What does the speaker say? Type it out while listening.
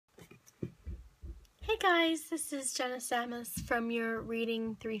guys, this is Jenna Samus from your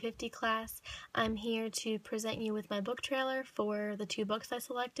Reading 350 class. I'm here to present you with my book trailer for the two books I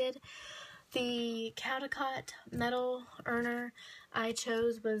selected. The Caldecott medal earner I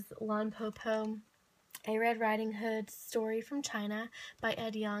chose was Lan Po Po, a Red Riding Hood story from China by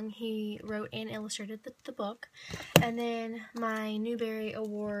Ed Young. He wrote and illustrated the book. And then my Newbery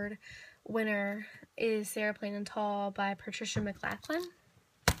Award winner is Sarah Plain and Tall by Patricia McLachlan.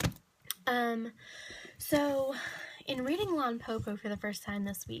 So in reading Lan Po Po for the first time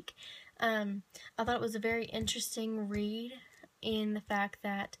this week, I thought it was a very interesting read in the fact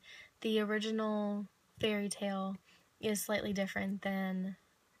that the original fairy tale is slightly different than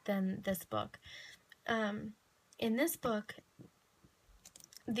this book. In this book,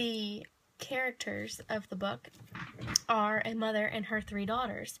 the characters of the book are a mother and her three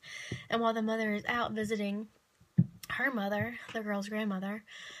daughters. And while the mother is out visiting her mother, the girl's grandmother,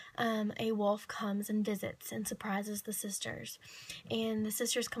 a wolf comes and visits and surprises the sisters. And the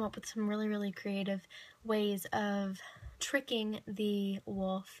sisters come up with some really creative ways of tricking the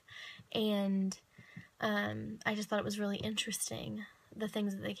wolf. And I just thought it was really interesting, the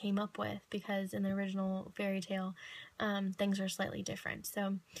things that they came up with, because in the original fairy tale, things are slightly different.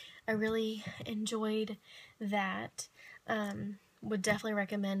 So I really enjoyed that. Would definitely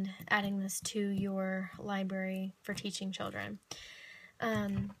recommend adding this to your library for teaching children.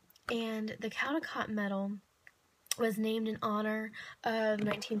 And the Caldecott medal was named in honor of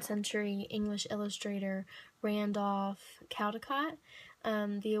 19th century English illustrator Randolph Caldecott.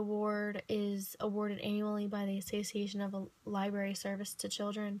 The award is awarded annually by the Association of Library Service to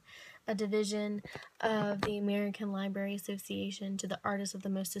Children, a division of the American Library Association, to the artist of the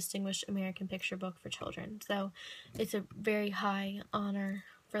most distinguished American picture book for children. So it's a very high honor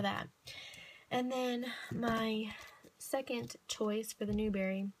for that. And then my second choice for the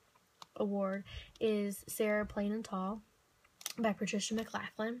Newbery Award is Sarah Plain and Tall by Patricia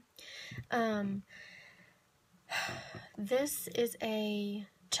McLachlan. This is a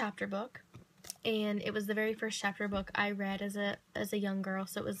chapter book, and it was the very first chapter book I read as a young girl,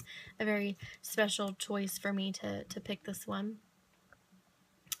 so it was a very special choice for me to pick this one.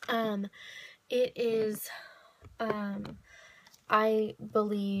 It is, I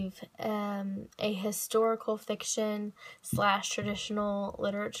believe, a historical fiction / traditional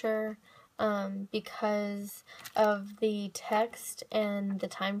literature, because of the text and the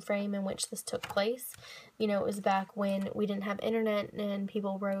time frame in which this took place. You know, it was back when we didn't have internet and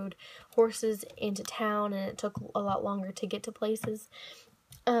people rode horses into town, and it took a lot longer to get to places.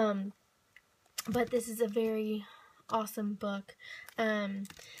 But this is a very awesome book. And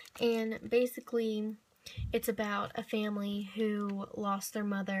basically, it's about a family who lost their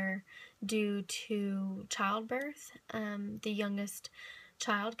mother due to childbirth. The youngest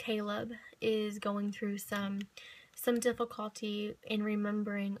child, Caleb, is going through some difficulty in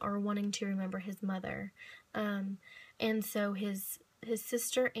remembering or wanting to remember his mother. And so his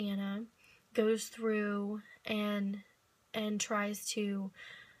sister Anna goes through and tries to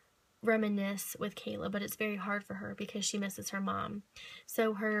reminisce with Caleb, but it's very hard for her because she misses her mom.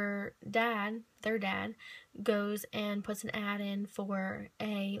 So her dad, their dad, goes and puts an ad in for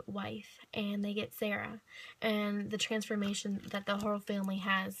a wife, and they get Sarah. And the transformation that the whole family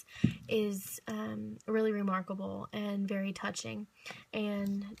has is really remarkable and very touching.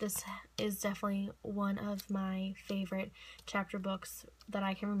 And this is definitely one of my favorite chapter books that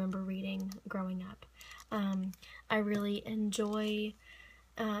I can remember reading growing up. I really enjoy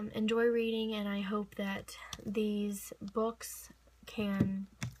reading, and I hope that these books can,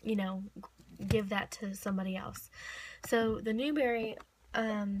 you know, give that to somebody else. So the Newbery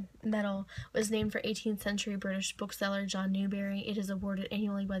medal was named for 18th century British bookseller John Newbery. It is awarded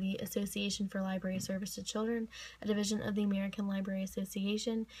annually by the Association for Library Service to Children, a division of the American Library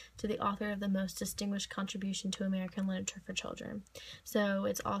Association, to the author of the most distinguished contribution to American literature for children. So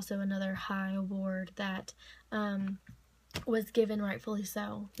it's also another high award that was given rightfully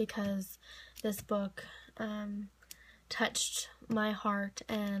so, because this book touched my heart,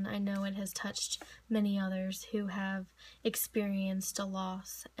 and I know it has touched many others who have experienced a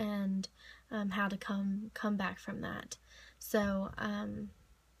loss and how to come back from that. So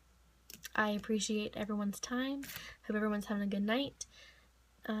I appreciate everyone's time. Hope everyone's having a good night.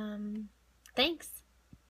 Thanks.